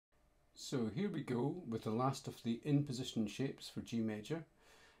So here we go with the last of the in position shapes for G major.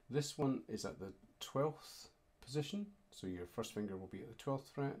 This one is at the 12th position, so your first finger will be at the 12th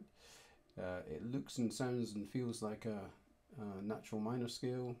fret. It looks and sounds and feels like a natural minor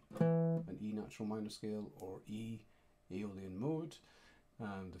scale, an E natural minor scale, or E Aeolian mode.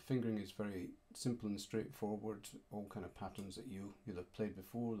 The fingering is very simple and straightforward, all kind of patterns that you'll have played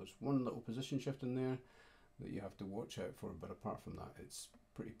before. There's one little position shift in there that you have to watch out for, but apart from that it's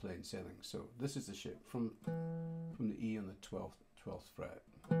pretty plain sailing. So this is the shape from the E on the 12th fret.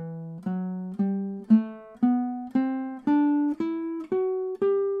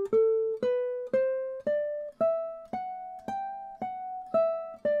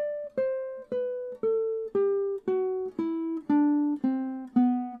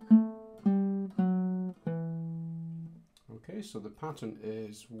 Okay, so the pattern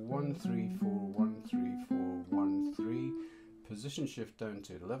is 1 3 4 1 3 4 1 3, position shift down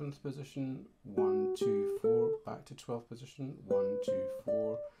to 11th position, 1 2 4, back to 12th position, 1 2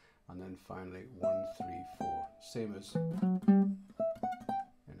 4, and then finally 1 3 4. Same as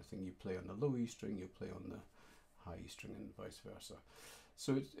anything you play on the low E string, you play on the high E string, and vice versa.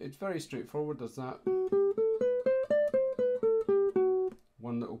 So it's very straightforward. There's that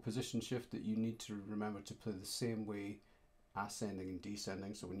one little position shift that you need to remember to play the same way ascending and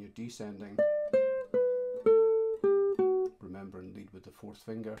descending. So when you're descending, remember and lead with the 4th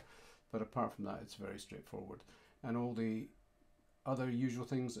finger, but apart from that it's very straightforward, and all the other usual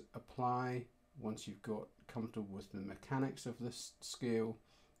things apply once you've got comfortable with the mechanics of this scale.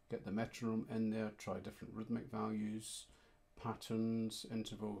 Get the metronome in there, try different rhythmic values, patterns,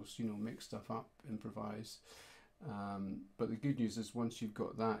 intervals, make stuff up, improvise. But the good news is once you've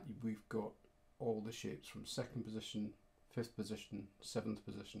got that, we've got all the shapes from 2nd position, 5th position, 7th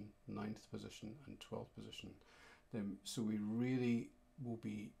position, 9th position, and 12th position. So we really will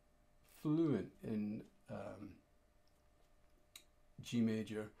be fluent in G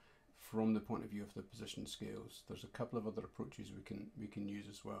major from the point of view of the position scales. There's a couple of other approaches we can use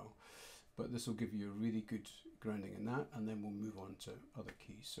as well, but this will give you a really good grounding in that, and then we'll move on to other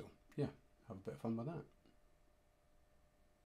keys. So yeah, have a bit of fun with that.